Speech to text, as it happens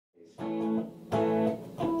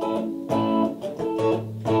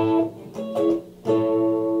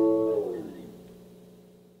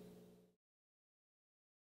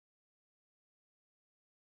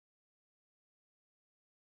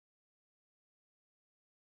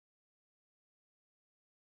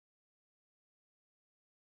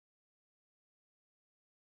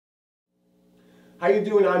How you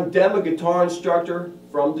doing? I'm Dem, a guitar instructor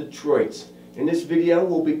from Detroit. In this video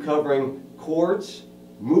we'll be covering chords,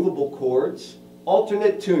 movable chords,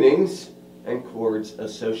 alternate tunings, and chords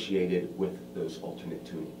associated with those alternate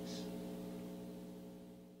tunings.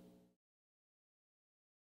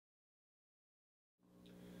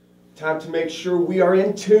 Time to make sure we are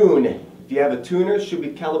in tune. If you have a tuner, it should be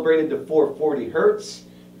calibrated to 440 Hertz.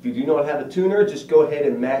 If you do not have a tuner, just go ahead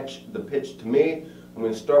and match the pitch to me. I'm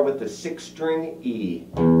going to start with the 6-string E.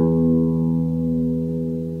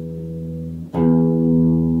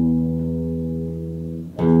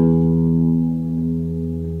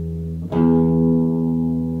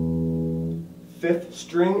 Fifth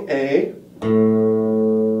string A.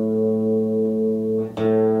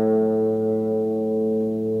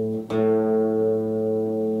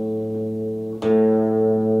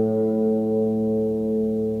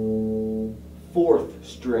 Fourth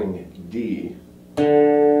string D.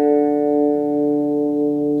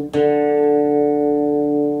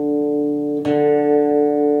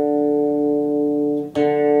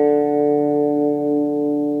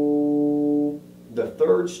 The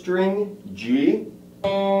third string G.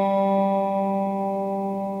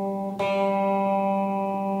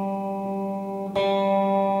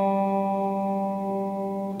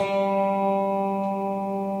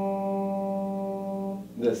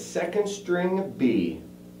 The second string B.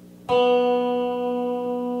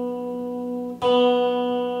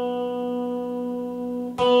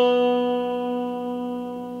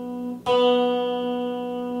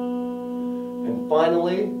 And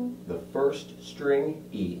finally, the first string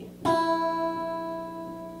E.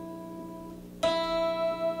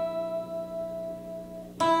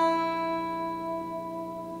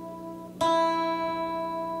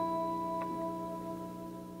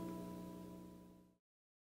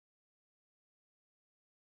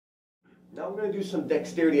 Now we're going to do some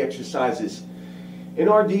dexterity exercises. In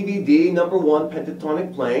our DVD, number 1,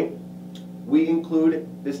 Pentatonic Playing, we include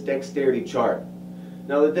this dexterity chart.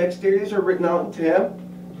 Now the dexterities are written out in tab,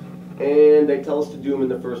 and they tell us to do them in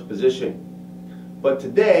the first position. But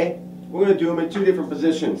today, we're going to do them in 2 different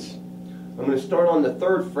positions. I'm going to start on the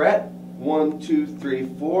 3rd fret, 1, 2,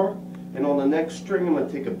 3, 4, and on the next string I'm going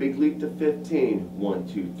to take a big leap to 15, 1,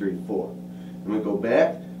 2, 3, 4. I'm going to go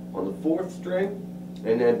back on the 4th string,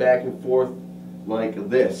 and then back and forth like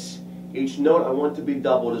this. Each note I want to be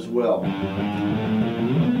doubled as well.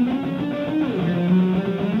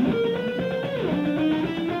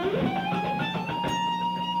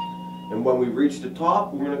 And when we reach the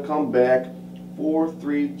top, we're going to come back 4,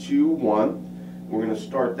 3, 2, 1. We're going to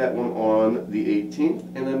start that one on the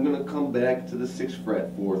 18th, and I'm going to come back to the 6th fret,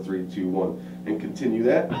 4, 3, 2, 1, and continue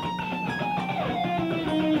that.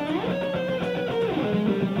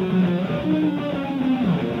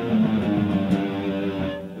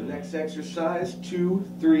 Exercise 2,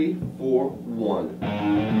 3, 4, 1.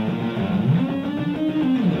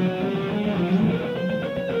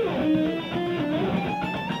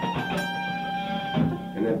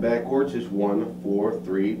 And then backwards is 1, 4,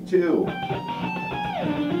 3, 2.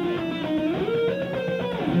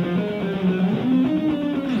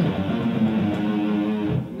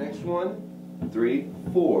 Next one, 3,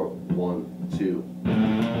 4, 1, 2.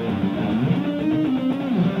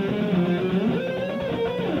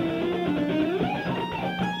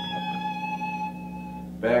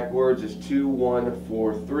 Backwards is 2, 1,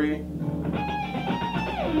 4, 3.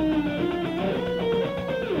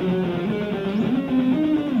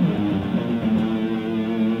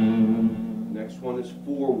 Next one is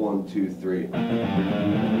 4, 1, 2, 3.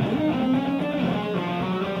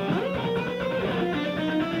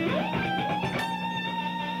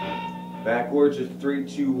 Backwards is 3,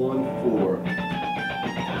 2, 1, 4.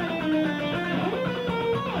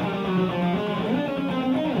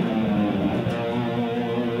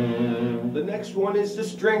 Next one is the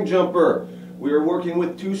string jumper. We are working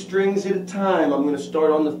with 2 strings at a time. I'm going to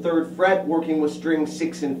start on the 3rd fret, working with strings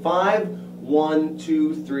 6 and 5. 1,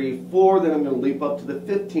 2, 3, 4. Then I'm going to leap up to the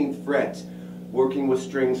 15th fret, working with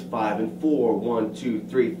strings 5 and 4. 1, 2,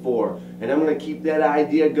 3, 4. And I'm going to keep that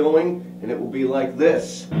idea going, and it will be like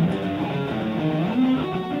this.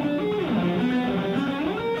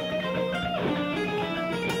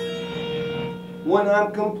 When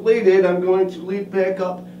I'm completed, I'm going to leap back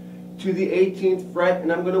up to the 18th fret,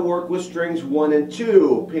 and I'm going to work with strings 1 and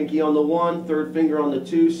 2. Pinky on the 1, 3rd finger on the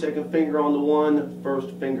 2, 2nd finger on the 1,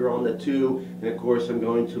 1st finger on the 2, and of course I'm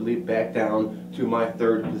going to leap back down to my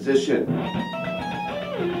 3rd position.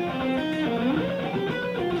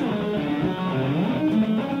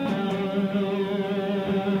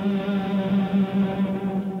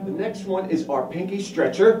 The next one is our pinky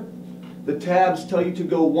stretcher. The tabs tell you to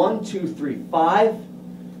go 1, 2, 3, 5.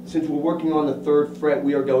 Since we're working on the 3rd fret,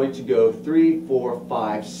 we are going to go 3, 4,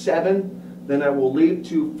 5, 7. Then I will lead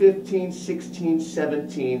to 15, 16,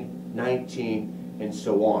 17, 19, and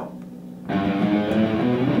so on.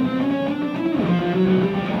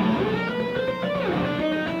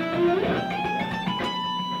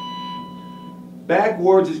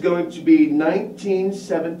 Backwards is going to be 19,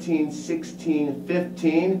 17, 16,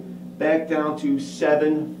 15, back down to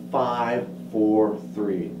 7, 5, 4,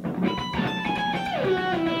 3.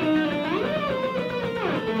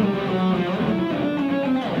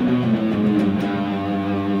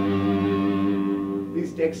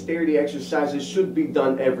 These dexterity exercises should be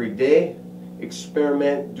done every day.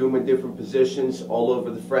 Experiment, do them in different positions all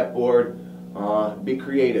over the fretboard. Be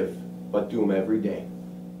creative, but do them every day.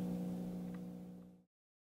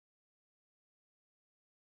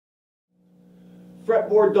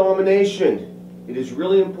 Fretboard domination. It is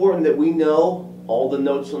really important that we know all the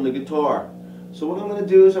notes on the guitar. So what I'm going to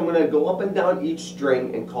do is I'm going to go up and down each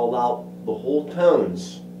string and call out the whole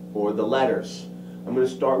tones, or the letters. I'm going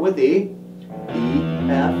to start with E. E,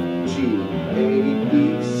 F, G, A,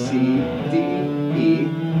 B, C, D, E,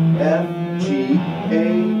 F, G, A,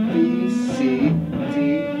 B, C, D,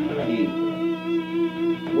 E.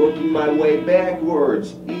 Working my way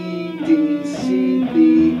backwards. E, D, C, B,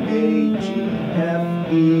 A, G,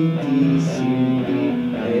 F, E, D, C, B,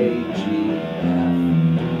 A, G, F.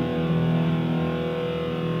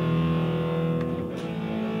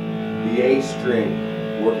 The A string.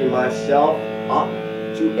 Working myself up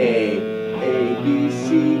to A. A, B, C,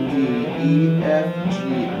 D, E, F, G,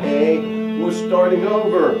 A. We're starting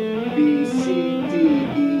over. B, C, D,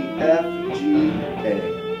 E, F, G, A.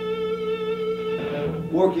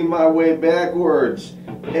 Working my way backwards.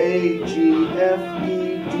 A, G, F,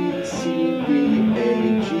 E, D, C, B, A,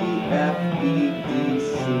 G, F, E, D,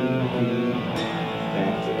 C, B.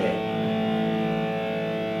 Back to A.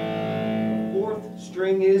 The 4th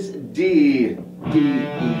string is D. D, E,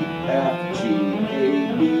 F, G, A,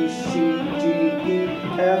 B, C, D, E,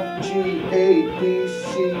 F, G, A, B,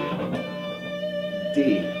 C, D.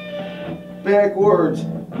 Backwards.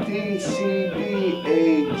 D, C, B, A,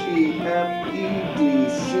 G, F, E, D,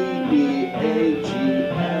 C, B, A, G,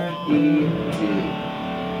 F, E, D.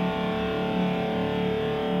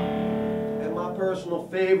 And my personal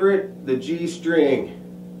favorite, the G string.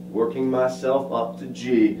 Working myself up to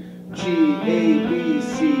G. G, A, B,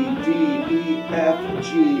 C, D, E, F,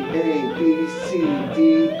 G, A, B, C, D,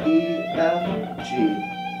 E, F, G.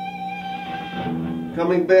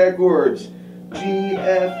 Coming backwards. G,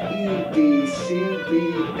 F, E, D, C, B,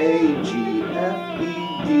 A, G, F, E,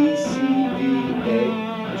 D, C, B, A,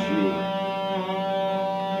 G.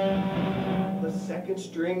 The 2nd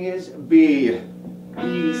string is B. B,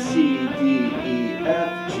 C, D, E,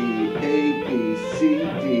 F, G, A, B, C,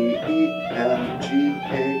 D, E, F, G,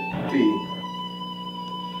 A, B.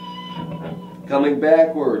 Coming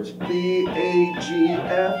backwards. B, A, G,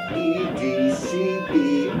 F, E, D, C,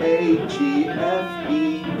 B, A, G, F,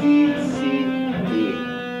 E, D, C, D.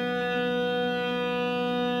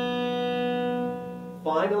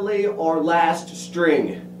 Finally, our last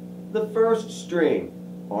string. The 1st string,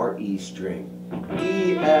 our E string.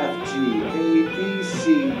 E, F, G, A, B,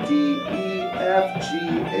 C, D, E, F, G,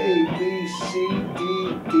 A, B, C, D,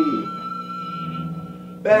 D.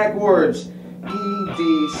 Backwards. E, D,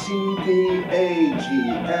 C, B, A, G,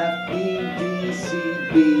 F, E, D, C,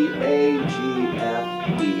 B, A, G, F,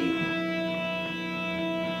 E.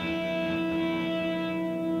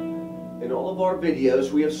 In all of our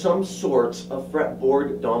videos, we have some sorts of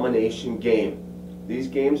fretboard domination game. These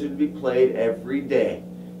games are to be played every day.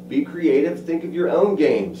 Be creative, think of your own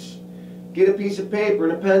games. Get a piece of paper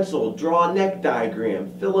and a pencil, draw a neck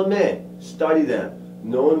diagram, fill them in, study them.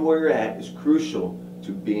 Knowing where you're at is crucial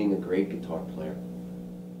to being a great guitar player.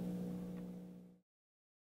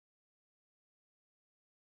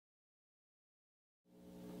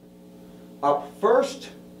 Up first,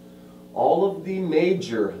 all of the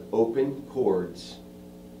major open chords.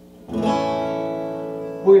 We're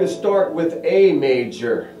going to start with A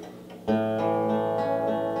major.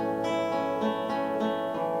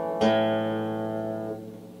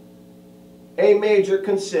 A major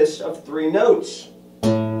consists of 3 notes.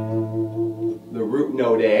 The root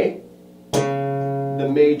note A, the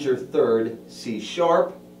major 3rd C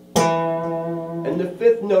sharp, and the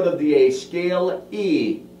 5th note of the A scale,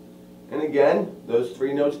 E. And again, those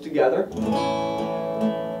 3 notes together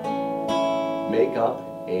make up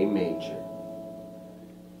A major.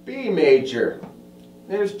 B major.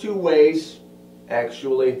 There's 2 ways,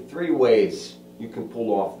 actually 3 ways you can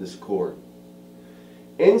pull off this chord.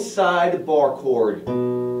 Inside bar chord,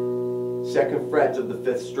 2nd fret of the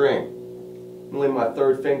 5th string. I'm going to lay my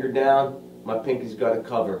 3rd finger down, my pinky's got to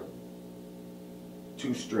cover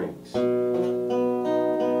 2 strings.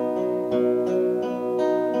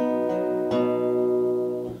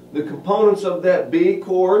 The components of that B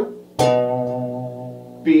chord: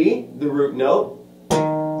 B, the root note;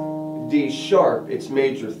 D sharp, its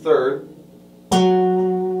major 3rd;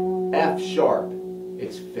 F sharp,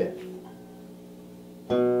 its 5th.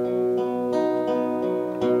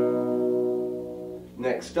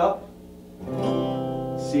 Next up,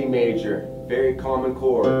 C major, very common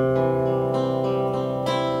chord.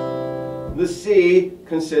 The C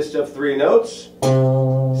consists of 3 notes: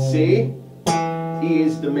 C, E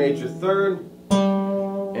is the major 3rd,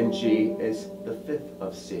 and G is the 5th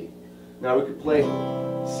of C. Now we could play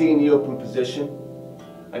C in the open position.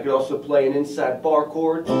 I could also play an inside bar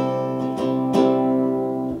chord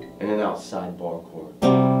and an outside bar chord.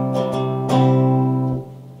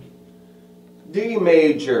 D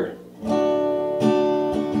major.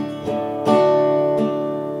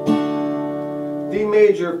 D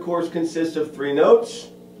major, of course, consists of 3 notes: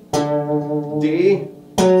 D,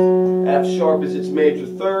 F sharp is its major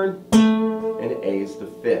 3rd, and A is the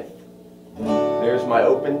 5th. There's my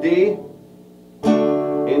open D,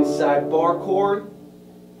 inside bar chord,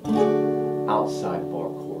 outside bar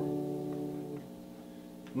chord.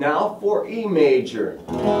 Now for E major.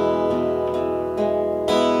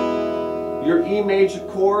 Your E major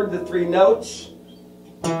chord, the 3 notes: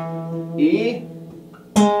 E,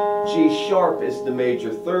 G sharp is the major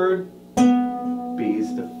 3rd, B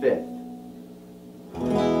is the 5th.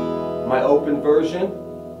 My open version,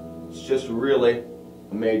 it's just really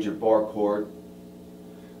a major bar chord.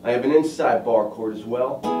 I have an inside bar chord as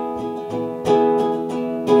well.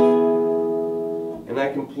 And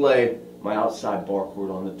I can play my outside bar chord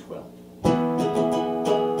on the 12th.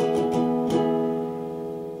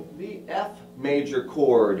 The F major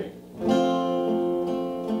chord.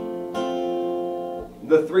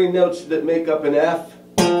 The 3 notes that make up an F: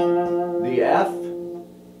 the F,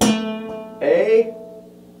 A,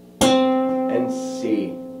 and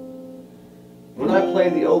C. When I play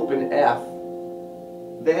the open F,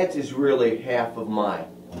 that is really half of my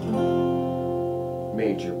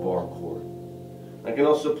major bar chord. I can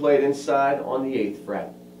also play it inside on the 8th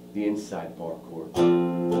fret, the inside bar chord.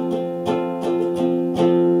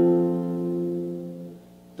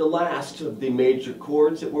 The last of the major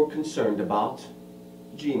chords that we're concerned about,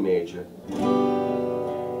 G major.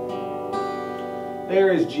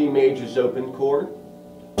 There is G major's open chord.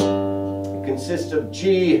 It consists of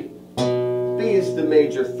G, B is the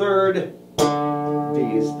major 3rd, D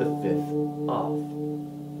is the 5th of.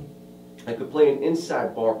 I could play an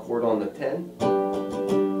inside bar chord on the 10,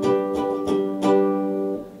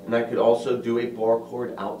 and I could also do a bar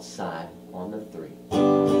chord outside on the 3.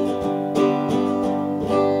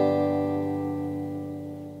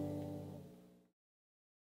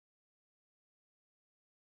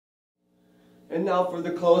 And now for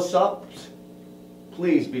the close-ups.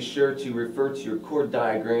 Please be sure to refer to your chord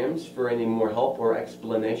diagrams for any more help or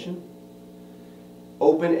explanation.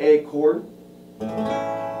 Open A chord.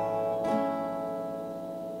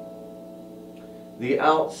 The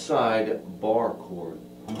outside bar chord.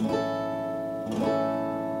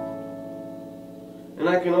 And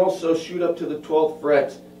I can also shoot up to the 12th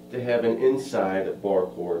fret to have an inside bar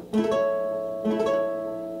chord.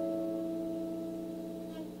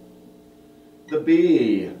 The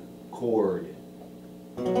B chord.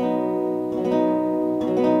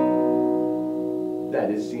 That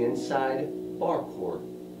is the inside bar chord.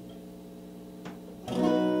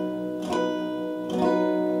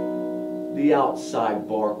 The outside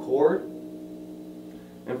bar chord.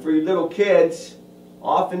 And for you little kids,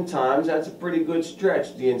 oftentimes that's a pretty good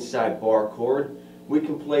stretch, the inside bar chord. We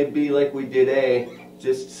can play B like we did A,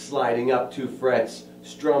 just sliding up 2 frets,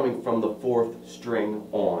 strumming from the 4th string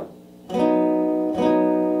on.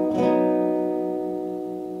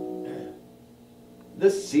 The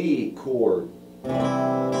C chord.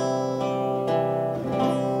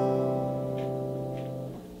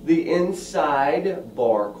 The inside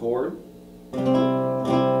bar chord.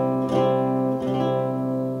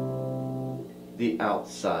 The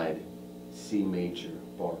outside C major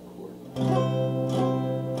bar chord.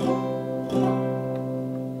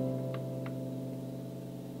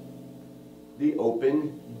 The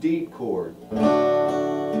open D chord.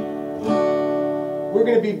 We're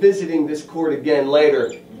going to be visiting this chord again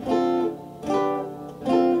later,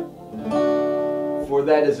 for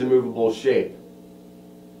that is a movable shape.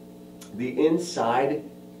 The inside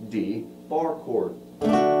D bar chord.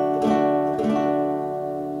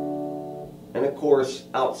 And of course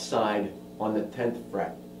outside on the 10th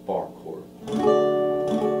fret, bar chord.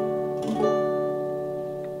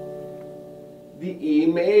 The E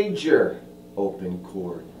major open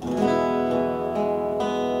chord.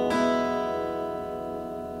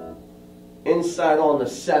 Inside on the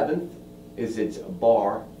 7th is its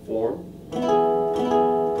bar form.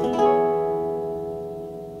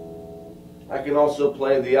 I can also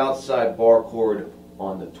play the outside bar chord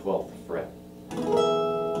on the 12th fret.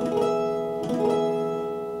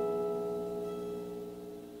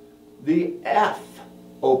 The F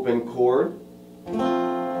open chord,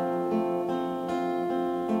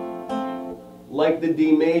 like the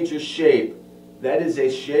D major shape, that is a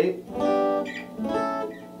shape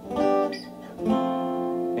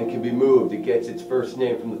and can be moved. It gets its first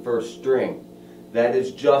name from the first string. That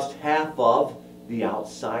is just half of the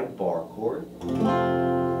outside bar chord.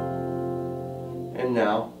 And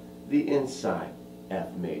now the inside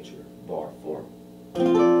F major bar form.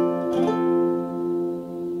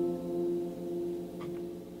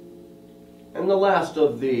 And the last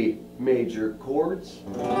of the major chords,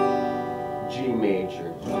 G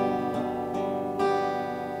major.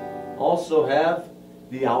 Also have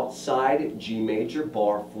the outside G major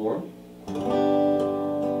bar form.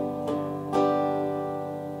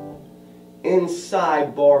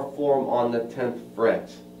 Inside bar form on the 10th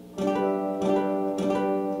fret.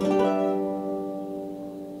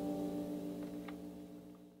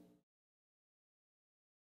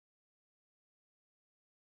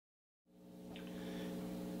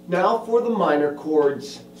 Now for the minor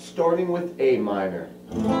chords, starting with A minor.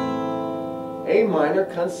 A minor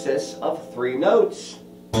consists of 3 notes.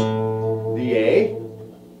 The A,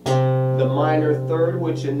 the minor third,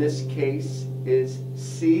 which in this case is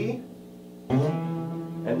C,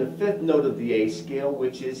 and the 5th note of the A scale,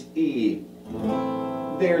 which is E.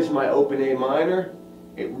 There's my open A minor.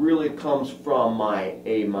 It really comes from my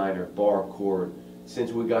A minor bar chord.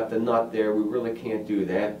 Since we got the nut there, we really can't do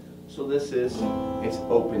that. So this is its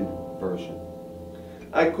open version.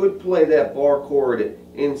 I could play that bar chord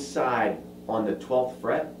inside on the 12th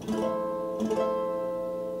fret,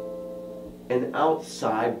 and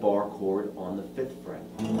outside bar chord on the 5th fret.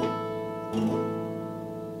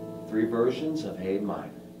 3 versions of A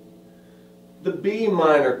minor. The B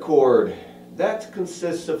minor chord, that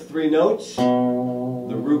consists of 3 notes.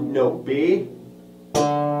 The root note B,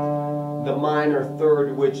 the minor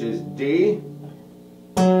third, which is D,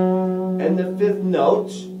 and the 5th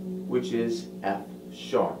note, which is F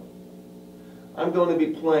sharp. I'm going to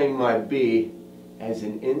be playing my B as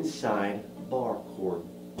an inside bar chord.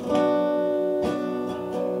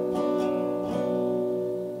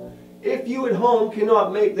 If you at home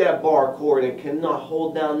cannot make that bar chord and cannot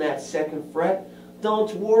hold down that 2nd fret,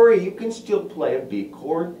 don't worry, you can still play a B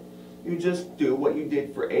chord. You just do what you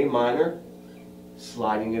did for A minor,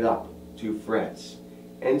 sliding it up 2 frets,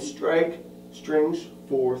 and strike strings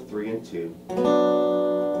 4, 3, and 2.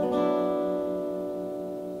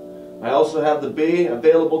 I also have the B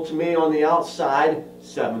available to me on the outside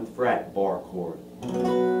 7th fret bar chord.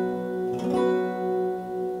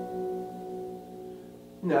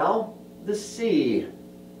 Now the C.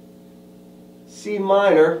 C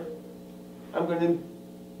minor, I'm going to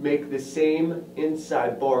make the same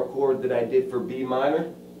inside bar chord that I did for B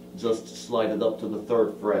minor, just slide it up to the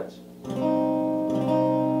 3rd fret.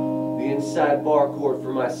 The inside bar chord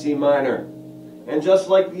for my C minor. And just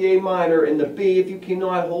like the A minor and the B, if you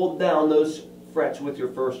cannot hold down those frets with your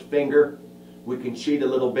first finger, we can cheat a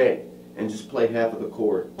little bit and just play half of the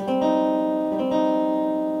chord.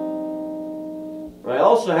 I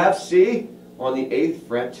also have C on the 8th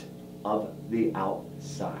fret of the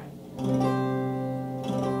outside.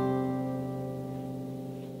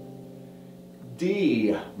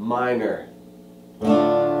 D minor.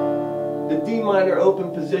 The D minor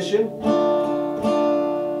open position,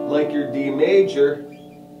 like your D major,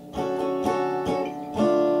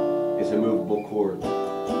 is a movable chord.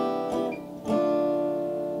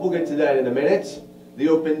 We'll get to that in a minute. The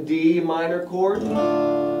open D minor chord,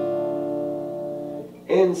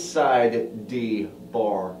 inside D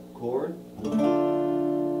bar chord,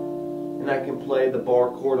 and I can play the bar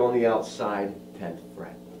chord on the outside 10th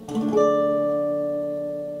fret.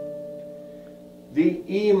 The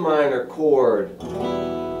E minor chord.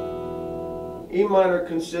 E minor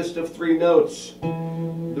consists of 3 notes.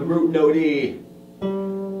 The root note E,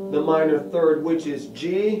 the minor third, which is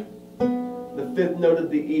G, the 5th note of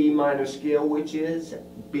the E minor scale, which is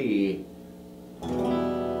B.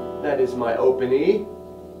 That is my open E.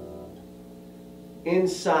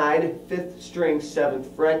 Inside 5th string 7th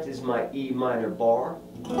fret is my E minor bar.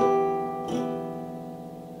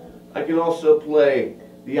 I can also play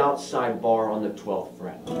the outside bar on the 12th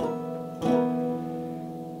fret.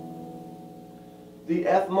 The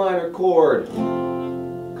F minor chord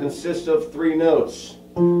consists of 3 notes.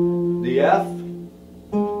 The F,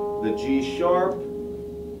 the G sharp,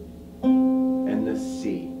 and the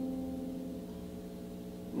C.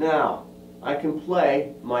 Now, I can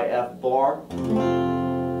play my F bar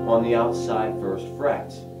on the outside first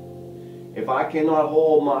fret. If I cannot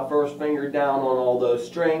hold my first finger down on all those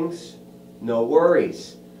strings, no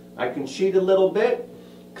worries. I can cheat a little bit,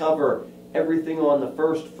 cover everything on the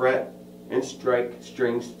first fret, and strike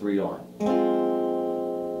strings 3 on.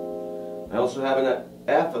 I also have an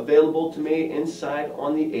F available to me inside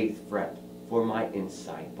on the 8th fret for my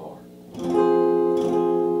inside bar.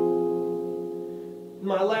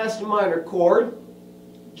 My last minor chord,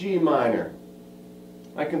 G minor.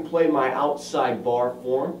 I can play my outside bar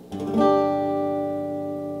form.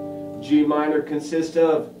 G minor consists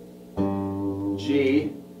of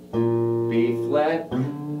G, B flat,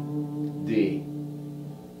 D.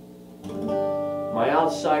 My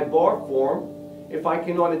outside bar form, if I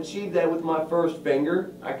cannot achieve that with my first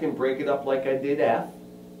finger, I can break it up like I did F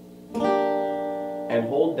and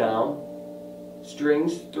hold down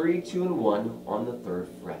strings 3, 2, and 1 on the 3rd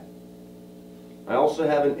fret. I also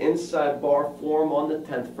have an inside bar form on the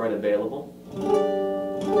 10th fret available.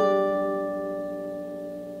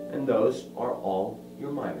 And those are all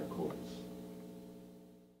your minor chords.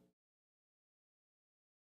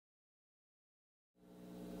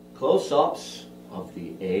 Close-ups of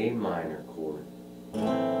the A minor chord.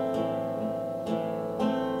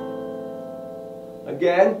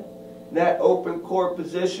 Again, that open chord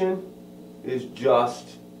position is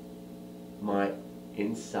just my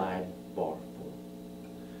inside bar form.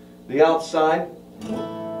 The outside,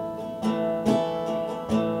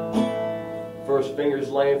 first finger's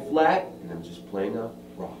laying flat, and I'm just playing a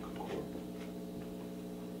rock chord.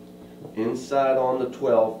 Inside on the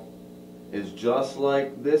 12th is just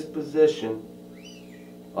like this position,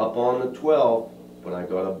 up on the 12th, but I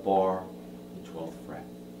got a bar the 12th fret.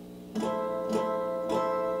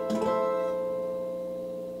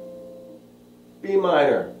 B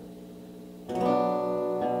minor.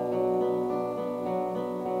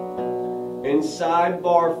 Inside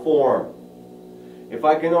bar form. If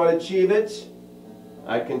I cannot achieve it,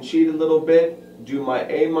 I can cheat a little bit, do my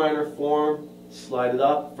A minor form, slide it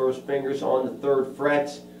up, first finger's on the 3rd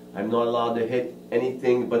fret. I'm not allowed to hit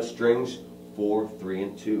anything but strings 4, 3,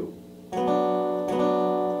 and 2.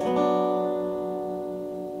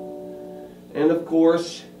 And of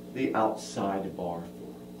course, the outside bar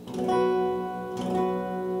form.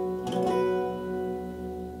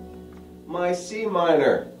 My C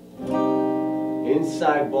minor,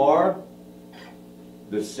 inside bar,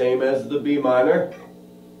 the same as the B minor,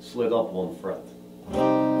 slid up 1 fret.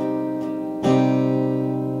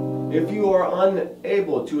 If you are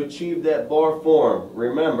unable to achieve that bar form,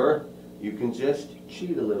 remember, you can just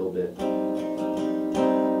cheat a little bit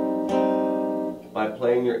by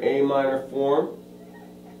playing your A minor form,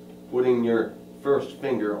 putting your first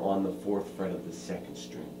finger on the 4th fret of the 2nd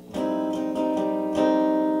string.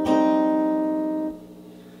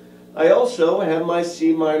 I also have my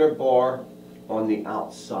C minor bar on the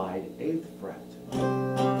outside 8th fret.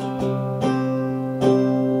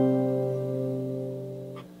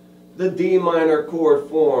 The D minor chord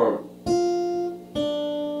form.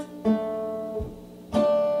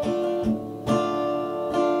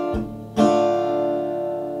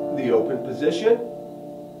 The open position.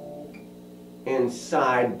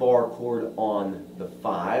 Inside bar chord on the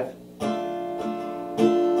 5.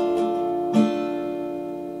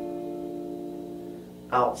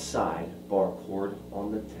 Outside bar chord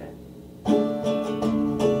on the 10.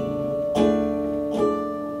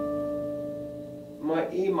 My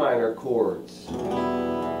E minor chords.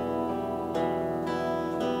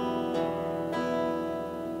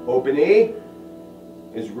 Open E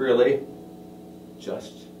is really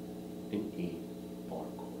just an E bar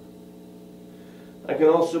chord. I can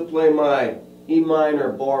also play my E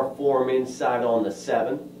minor bar form inside on the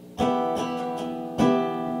 7.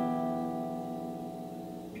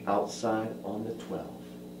 Outside on the 12.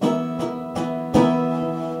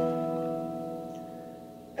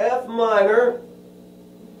 F minor,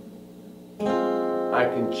 I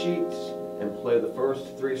can cheat and play the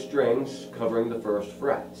first 3 strings covering the first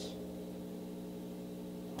frets.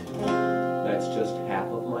 That's just half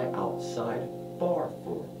of my outside bar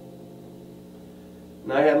form.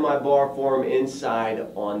 And I have my bar form inside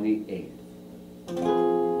on the 8th.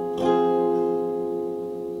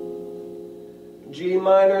 G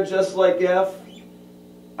minor, just like F,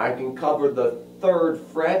 I can cover the 3rd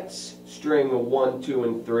frets, string 1, 2,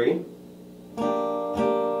 and 3.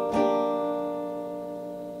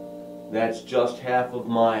 That's just half of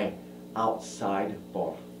my outside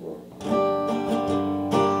bar form.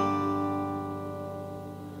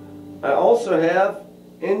 I also have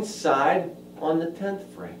inside on the 10th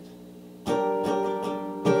fret.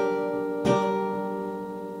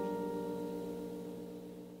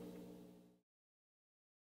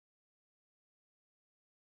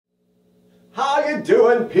 How you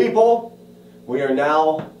doing, people? We are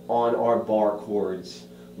now on our bar chords.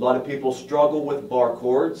 A lot of people struggle with bar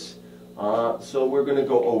chords, so we're going to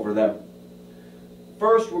go over them.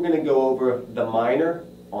 First, we're going to go over the minor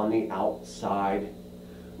on the outside.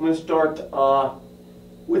 I'm going to start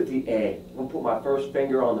with the A. I'm going to put my first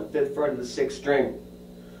finger on the 5th fret of the 6th string,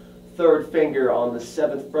 third finger on the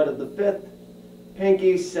 7th fret of the 5th,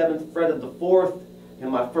 pinky 7th fret of the 4th, and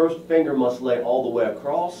my first finger must lay all the way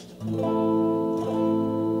across.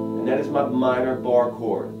 And that is my minor bar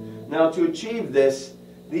chord. Now, to achieve this,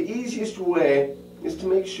 the easiest way is to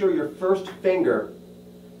make sure your first finger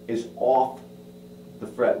is off the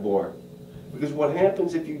fretboard. Because what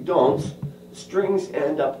happens if you don't, strings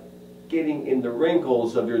end up getting in the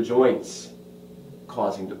wrinkles of your joints,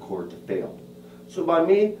 causing the chord to fail. So by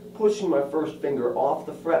me pushing my first finger off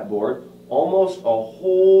the fretboard, almost a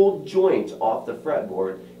whole joint off the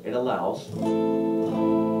fretboard, it allows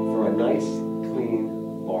for a nice, clean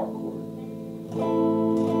bar chord.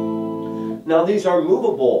 Now these are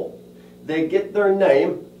movable. They get their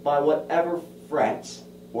name by whatever fret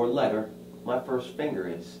or letter my first finger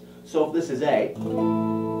is. So if this is A,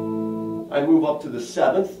 I move up to the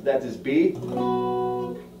 7th, that is B,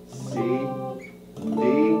 C,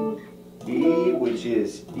 D, E, which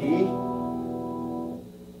is E,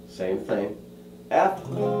 same thing, F,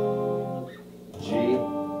 G,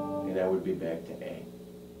 and I would be back to A.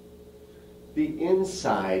 The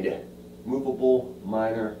inside movable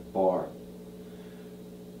minor bar.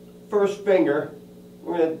 First finger,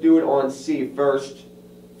 we're going to do it on C first.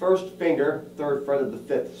 First finger, 3rd fret of the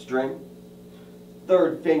 5th string.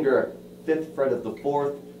 Third finger, 5th fret of the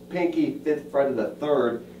 4th. Pinky, 5th fret of the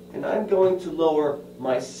 3rd. And I'm going to lower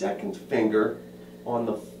my second finger on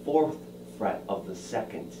the 4th fret of the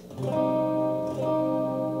 2nd.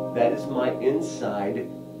 That is my inside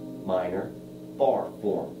minor bar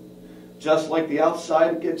form. Just like the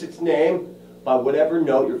outside gets its name by whatever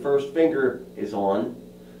note your first finger is on.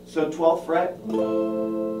 So 12th fret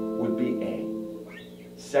would be A.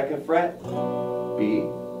 2nd fret, B,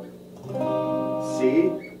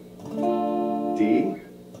 C, D,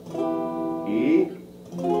 E,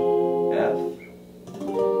 F,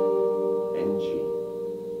 and G.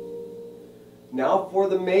 Now for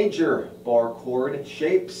the major bar chord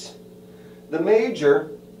shapes. The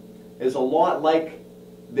major is a lot like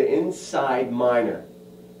the inside minor,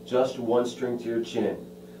 just one string to your chin.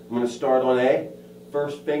 I'm going to start on A.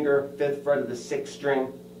 First finger, 5th fret of the 6th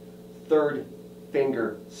string. Third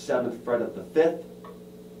finger, 7th fret of the 5th.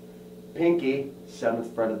 Pinky,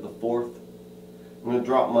 7th fret of the 4th. I'm going to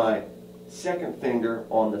drop my second finger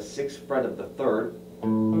on the 6th fret of the 3rd.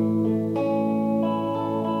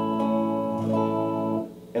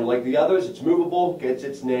 And like the others, it's movable, gets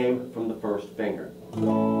its name from the first finger.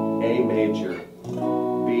 A major,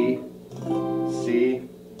 B, C,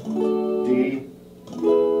 D,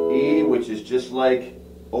 E, which is just like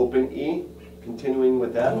open E, continuing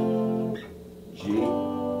with F, G,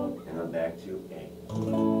 and I'm back to A.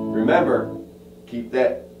 Remember, keep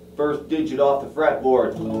that first digit off the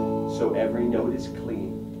fretboard so every note is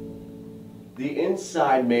clean. The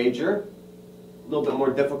inside major, a little bit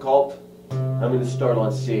more difficult. I'm going to start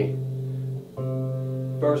on C.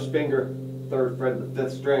 First finger, 3rd fret of the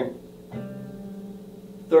 5th string.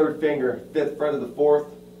 Third finger, 5th fret of the 4th.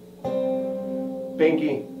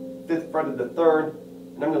 Pinky, 5th fret of the 3rd.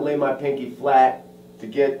 And I'm going to lay my pinky flat to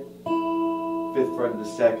get 5th fret of the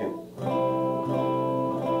 2nd.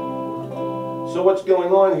 So what's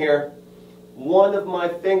going on here? One of my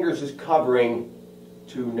fingers is covering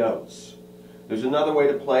 2 notes. There's another way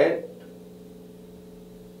to play it.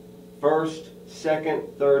 First,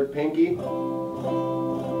 2nd, 3rd pinky.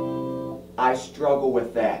 I struggle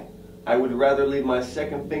with that. I would rather leave my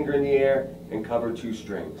second finger in the air and cover 2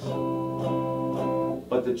 strings.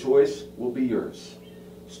 But the choice will be yours.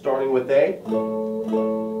 Starting with A,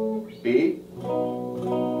 B,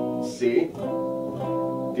 C,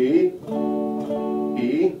 D,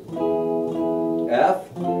 E, F,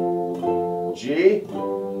 G,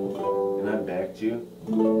 and I'm back to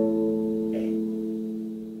A.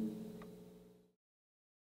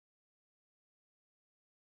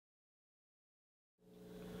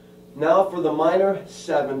 Now for the minor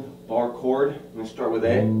 7 bar chord. I'm going to start with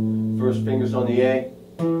A. First finger's on the A.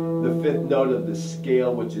 The 5th note of the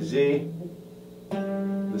scale, which is E.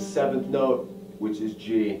 The 7th note, which is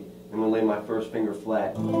G. I'm going to lay my first finger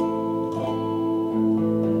flat.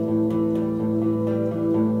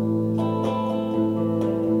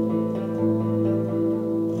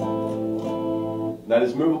 That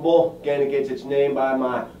is movable. Again, it gets its name by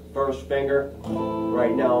my first finger.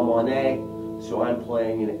 Right now I'm on A, so I'm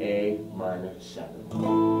playing in A minor 7.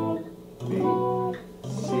 B,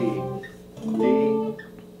 C, D,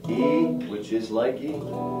 E, which is like E,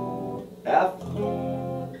 F,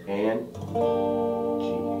 and G.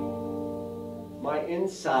 My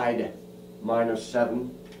inside minor 7.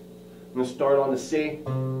 I'm going to start on the C.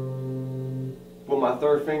 Put my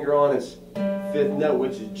third finger on its fifth note,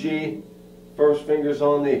 which is G. First finger's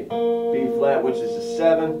on the B flat, which is a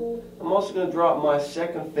 7. I'm also going to drop my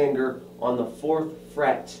second finger on the 4th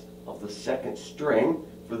fret of the 2nd string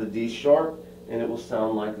for the D sharp, and it will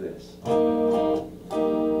sound like this.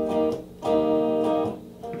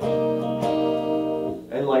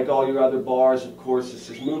 And like all your other bars, of course, this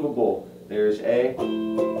is movable. There's A,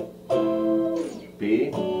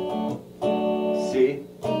 B, C,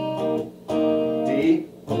 D,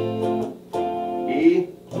 E,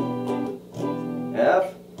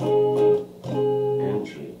 F, and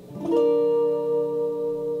G.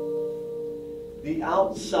 The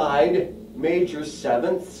outside major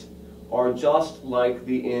 7ths are just like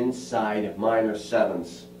the inside minor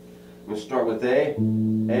 7ths. I'm going to start with A,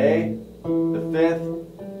 the 5th,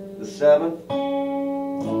 the 7th.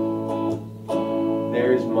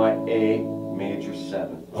 There's my A major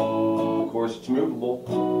 7th. Of course, it's movable.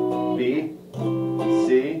 B,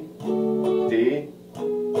 C, D,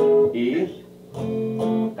 E,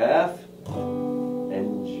 F,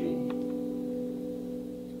 and G.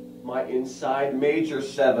 My inside major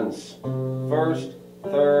 7ths. First,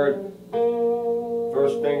 third,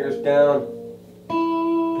 first finger's down,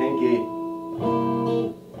 pinky.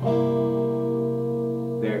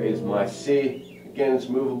 There is my C. Again, it's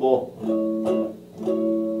movable.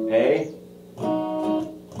 A,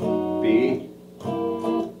 B,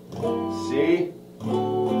 C,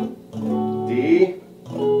 D,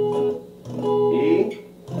 E,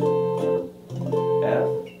 F,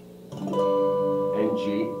 and G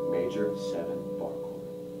major 7 bar chord.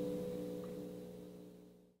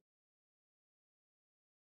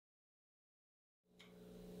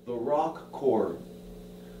 The rock chord.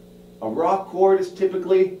 A rock chord is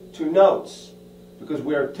typically 2 notes because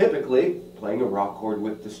we are typically playing a rock chord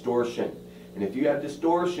with distortion. And if you have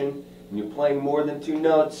distortion and you're playing more than 2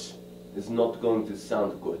 notes, it's not going to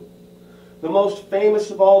sound good. The most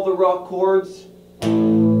famous of all the rock chords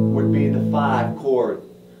would be the 5 chord.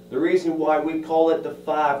 The reason why we call it the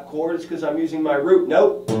 5 chord is because I'm using my root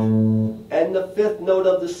note and the 5th note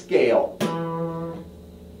of the scale.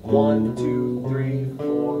 1, 2, 3,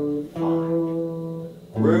 4, 5.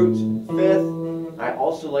 Root, 5th. I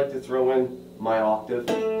also like to throw in my octave.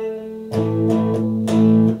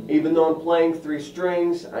 Even though I'm playing 3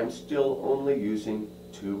 strings, I'm still only using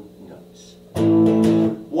 2 notes.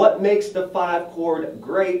 What makes the 5 chord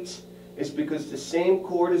great is because the same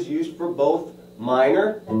chord is used for both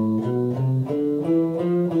minor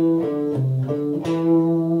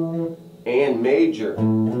and major.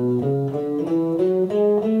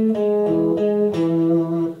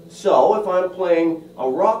 So if I'm playing a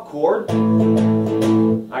rock chord,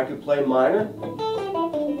 I could play minor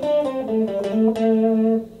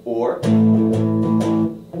or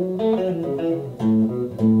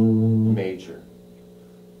major.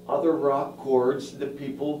 Other rock chords that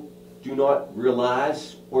people do not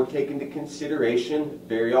realize or take into consideration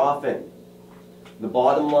very often. The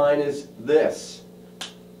bottom line is this: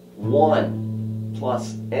 1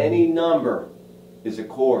 plus any number is a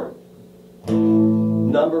chord.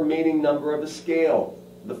 Number meaning number of the scale.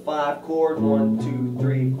 The 5 chord, 1, 2,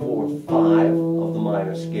 3, 4, 5 of the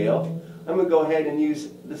minor scale. I'm going to go ahead and use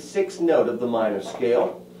the 6th note of the minor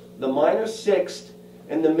scale. The minor 6th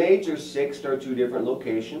and the major 6th are 2 different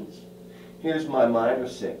locations. Here's my minor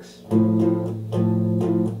 6. I'm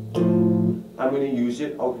going to use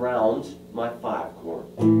it around my 5 chord.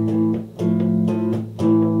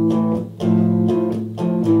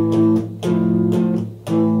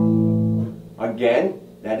 Again,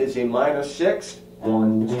 that is a minor 6.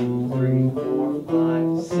 1, 2, 3, 4,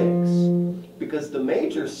 5, 6. Because the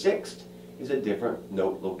major 6th is a different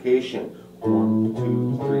note location. 1,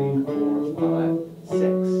 2, 3, 4, 5,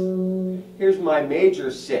 6. Here's my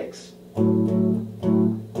major 6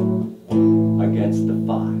 against the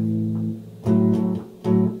 5.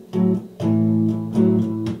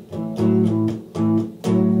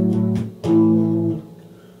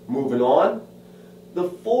 Moving on, the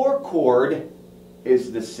 4 chord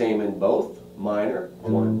is the same in both. Minor,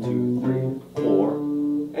 1, 2, 3, 4,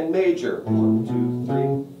 and major, 1, 2,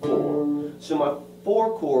 3, 4. So my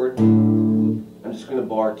 4 chord, I'm just going to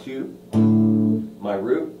bar 2, my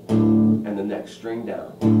root, and the next string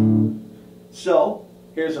down. So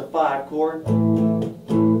here's a 5 chord and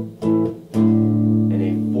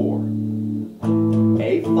a 4.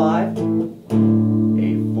 A5,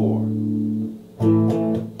 A4.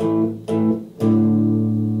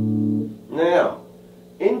 Now,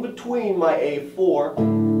 in between my A4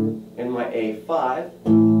 and my A5,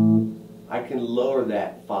 I can lower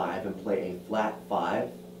that 5 and play a flat 5.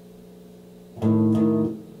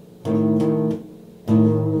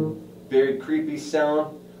 Very creepy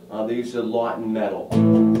sound. They use a lot in metal.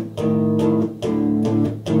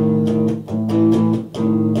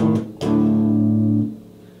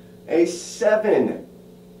 A 7,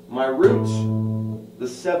 my roots, the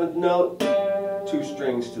 7th note, 2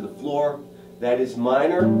 strings to the floor. That is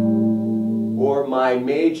minor, or my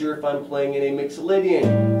major if I'm playing in a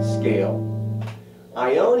Mixolydian scale.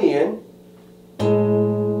 Ionian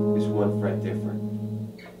is 1 fret different.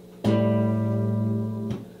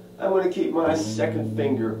 I'm going to keep my 2nd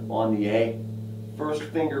finger on the A. 1st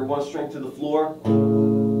finger, 1 string to the floor.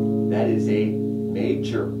 That is a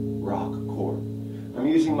major rock chord. I'm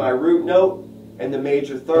using my root note and the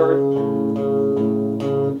major 3rd.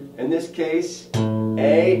 In this case,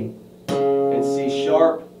 A and C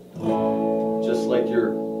sharp, just like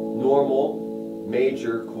your normal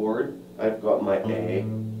major chord. I've got my A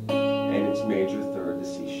and its major 3rd, the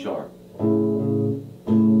C sharp. I'm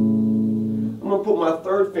going to put my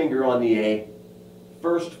 3rd finger on the A,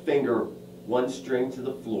 1st finger 1 string to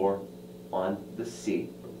the floor on the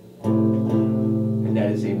C, and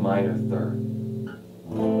that is a minor 3rd.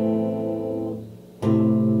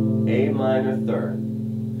 A minor 3rd.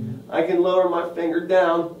 I can lower my finger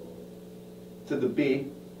down to the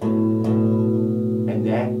B, and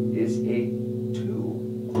that is a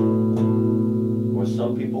 2, or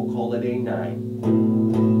some people call it a 9.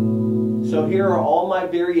 So here are all my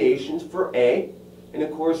variations for A, and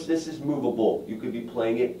of course this is movable. You could be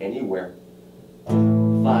playing it anywhere.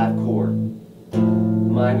 5 chord,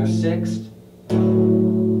 minor 6th,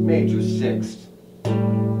 major 6th,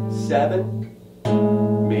 7,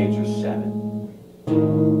 major 7,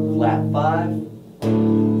 flat 5,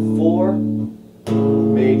 4,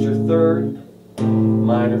 major 3rd,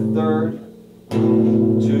 minor 3rd, 2,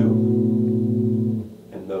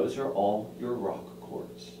 and those are all your rock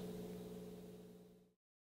chords.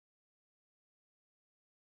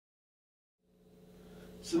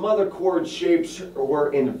 Some other chord shapes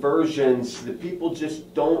or inversions that people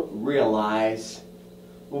just don't realize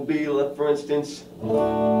will be, for instance,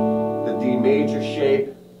 the D major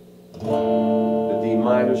shape, the D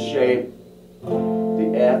minor shape,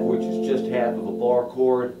 the F, which is just half of a bar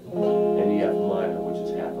chord, and the F minor, which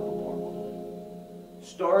is half of a bar chord.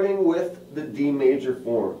 Starting with the D major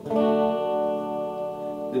form.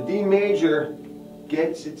 The D major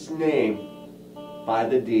gets its name by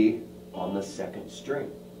the D on the 2nd string.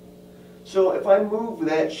 So if I move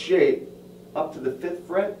that shape up to the 5th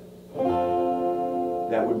fret,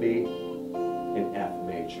 that would be an F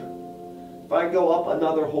major. If I go up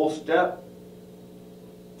another whole step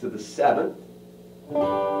to the 7th,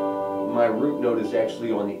 my root note is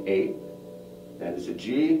actually on the 8th. That is a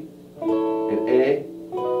G, an A,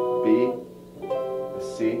 B, a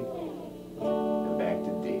C, and back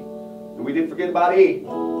to D. And we didn't forget about E.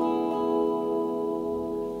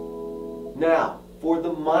 Now, for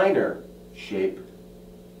the minor shape,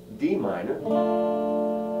 D minor,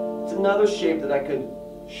 it's another shape that I could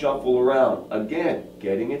shuffle around. Again,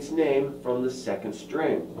 getting its name from the 2nd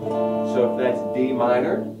string. So if that's D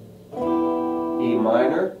minor, E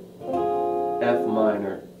minor, F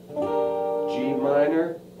minor, G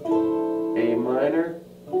minor, A minor,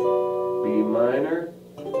 B minor,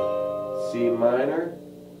 C minor,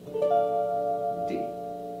 D.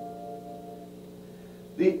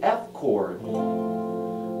 The F chord,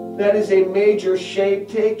 that is a major shape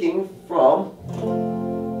taking from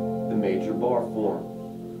the major bar form.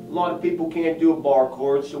 A lot of people can't do a bar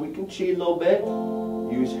chord, so we can cheat a little bit,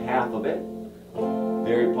 use half of it.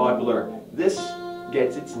 Very popular. This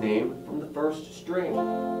gets its name from the 1st string.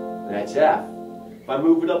 That's F. If I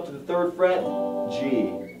move it up to the 3rd fret,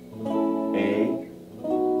 G, A,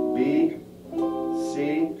 B, C,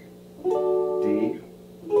 D,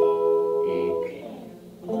 E,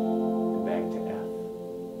 and back to F.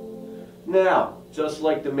 Now, just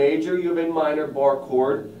like the major, you have a minor bar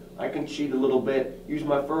chord. I can cheat a little bit, use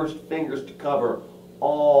my 1st fingers to cover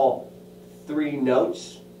all 3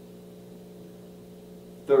 notes.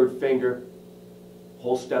 3rd finger,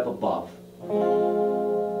 whole step above.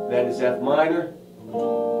 That is F minor,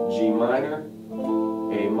 G minor,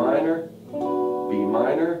 A minor, B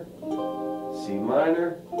minor, C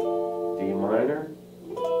minor, D minor,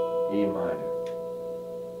 E minor.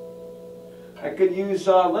 I could use,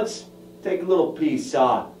 let's take a little piece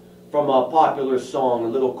from a popular song, a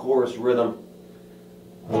little chorus rhythm.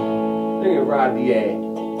 I'm going to ride the A.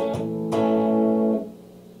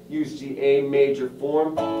 Use the A major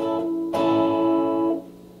form.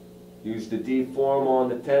 Use the D form on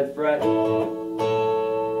the 10th fret.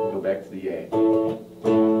 Go back to the A.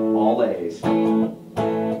 All A's.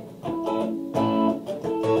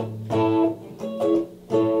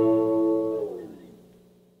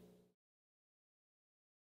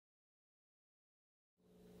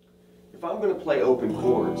 If I'm going to play open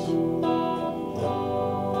chords,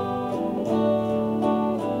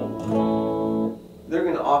 they're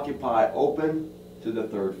going to occupy open to the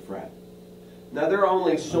 3rd fret. Now there are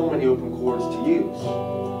only so many open chords to use.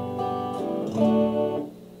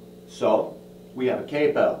 So we have a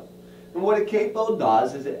capo. And what a capo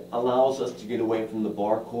does is it allows us to get away from the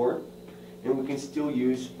bar chord, and we can still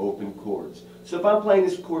use open chords. So if I'm playing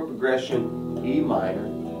this chord progression, E minor,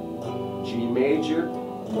 G major,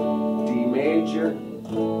 D major,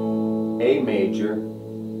 A major,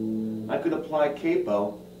 I could apply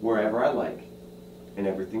capo wherever I like, and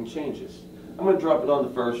everything changes. I'm going to drop it on the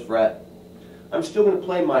 1st fret. I'm still going to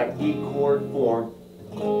play my E chord form,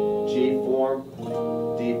 G form,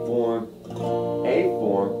 D form, A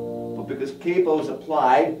form, but because capo is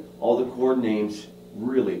applied, all the chord names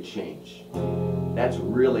really change. That's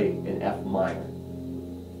really an F minor.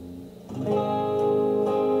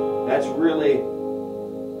 That's really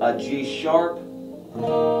a G sharp.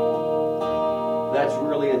 That's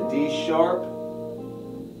really a D sharp.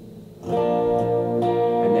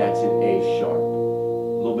 And that's an A sharp.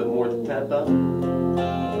 A little bit more tempo.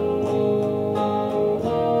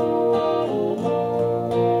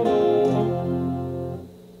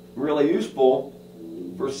 Really useful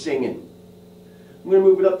for singing. I'm going to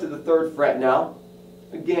move it up to the 3rd fret now.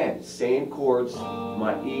 Again, same chords.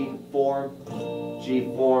 My E form, G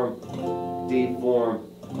form, D form,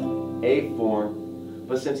 A form.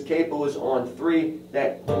 But since capo is on 3,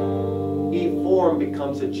 that E form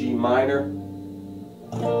becomes a G minor.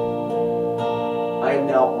 I am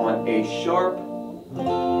now on A sharp,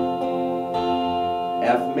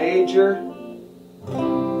 F major,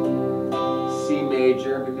 C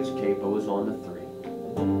major, because capo is on the 3.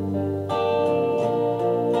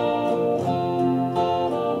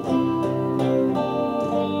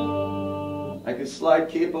 I can slide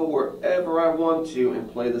capo wherever I want to and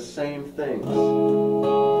play the same things.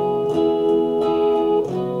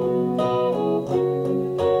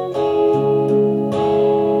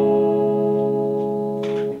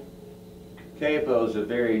 Capo is a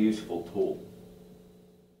very useful tool.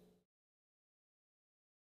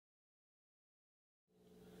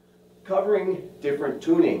 Covering different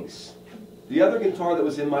tunings. The other guitar that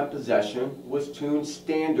was in my possession was tuned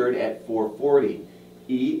standard at 440,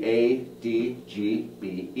 E, A, D, G,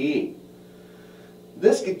 B, E.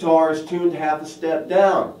 This guitar is tuned half a step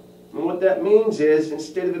down. And what that means is,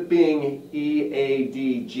 instead of it being E, A,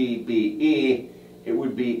 D, G, B, E, it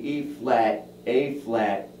would be E flat, A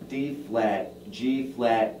flat, D flat, G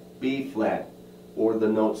flat, B flat, or the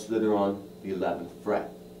notes that are on the 11th fret.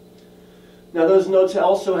 Now those notes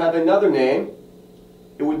also have another name.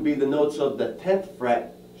 It would be the notes of the 10th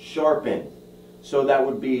fret sharpened. So that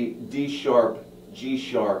would be D sharp, G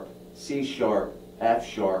sharp, C sharp, F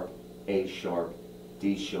sharp, A sharp,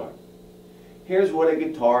 D sharp. Here's what a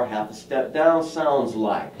guitar half a step down sounds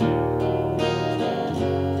like.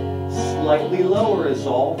 Slightly lower is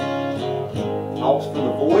all. Helps for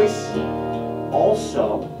the voice.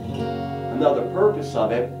 Also, another purpose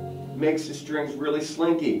of it, makes the strings really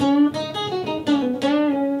slinky.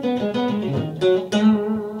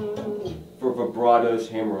 For vibratos,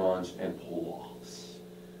 hammer-ons, and pull-offs.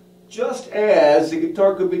 Just as the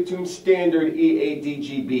guitar could be tuned standard E, A, D,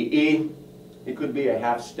 G, B, E, it could be a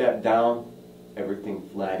half step down, everything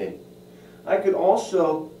flatted. I could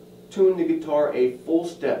also tune the guitar a full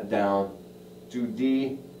step down to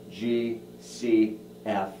D, G, C,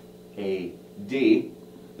 F, A, D,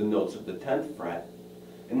 the notes of the 10th fret,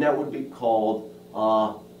 and that would be called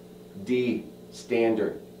D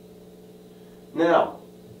standard. Now,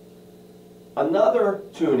 another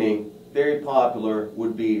tuning, very popular,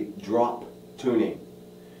 would be drop tuning.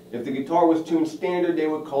 If the guitar was tuned standard, they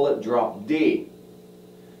would call it drop D.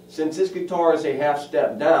 Since this guitar is a half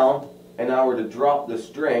step down, and I were to drop the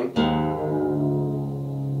string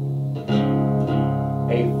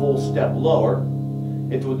a full step lower,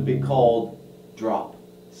 it would be called drop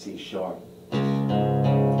C sharp.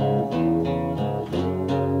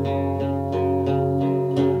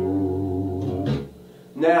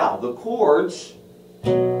 Now, the chords,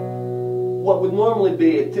 what would normally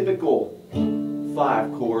be a typical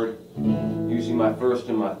 5 chord, using my first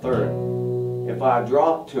and my third, if I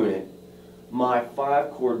drop tune it, my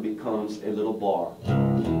 5 chord becomes a little bar.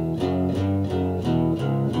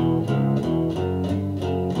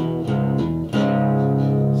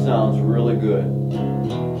 Sounds really good.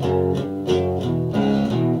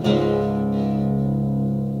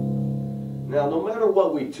 Now, no matter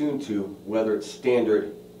what we tune to, whether it's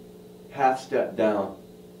standard, half step down,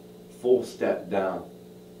 full step down,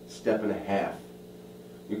 step and a half,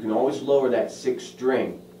 you can always lower that 6th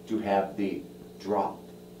string to have the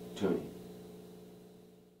dropped tuning.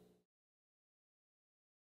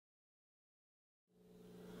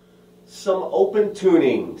 Some open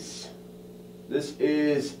tunings. This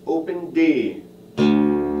is open D,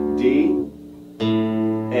 D,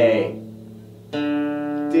 A,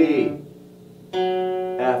 D,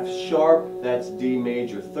 F sharp, that's D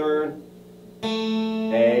major 3rd,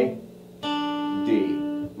 A, D.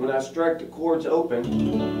 When I strike the chords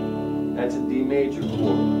open, that's a D major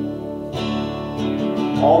chord.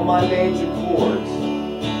 All my major chords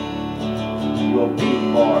will be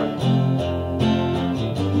barred.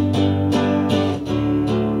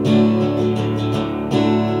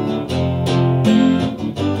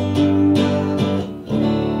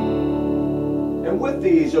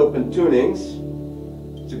 These open tunings,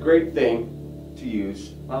 it's a great thing to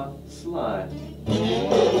use a slide.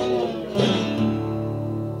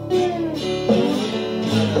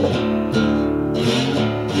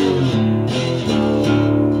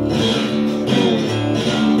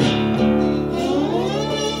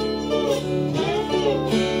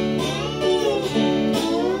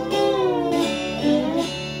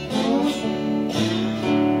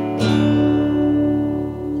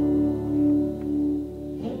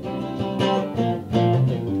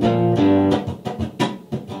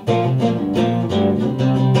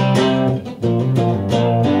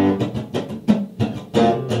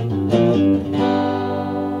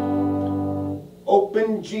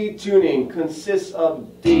 Open G tuning consists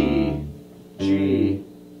of D, G,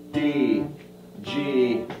 D,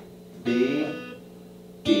 G, B,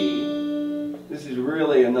 E. This is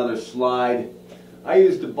really another slide. I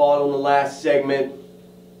used the bottle in the last segment.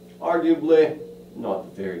 Arguably,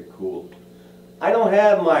 not very cool. I don't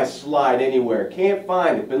have my slide anywhere. Can't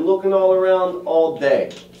find it. Been looking all around all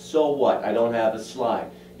day. So what? I don't have a slide.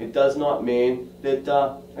 It does not mean that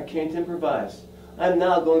I can't improvise. I'm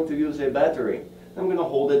now going to use a battery. I'm going to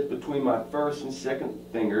hold it between my first and second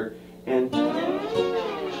finger and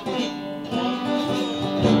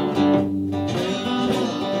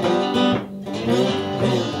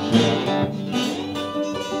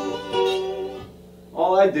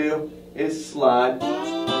all I do is slide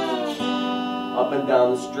up and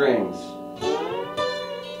down the strings.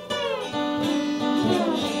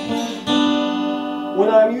 When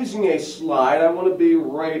I'm using a slide, I want to be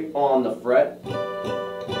right on the fret,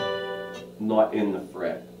 not in the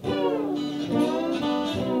fret.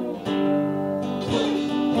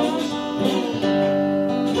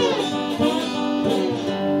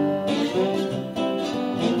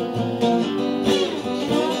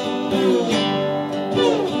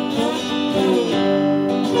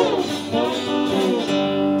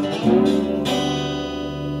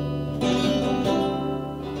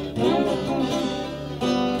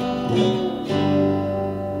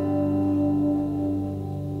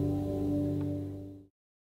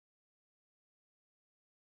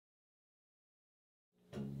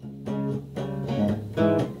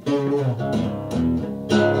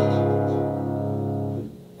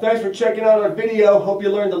 Thanks for checking out our video. Hope you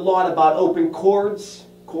learned a lot about open chords,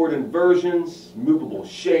 chord inversions, movable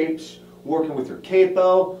shapes, working with your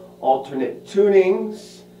capo, alternate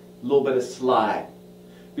tunings, a little bit of slide.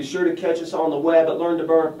 Be sure to catch us on the web at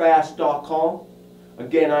learntoburnfast.com.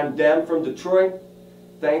 Again, I'm Dem from Detroit.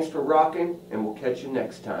 Thanks for rocking, and we'll catch you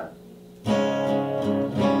next time.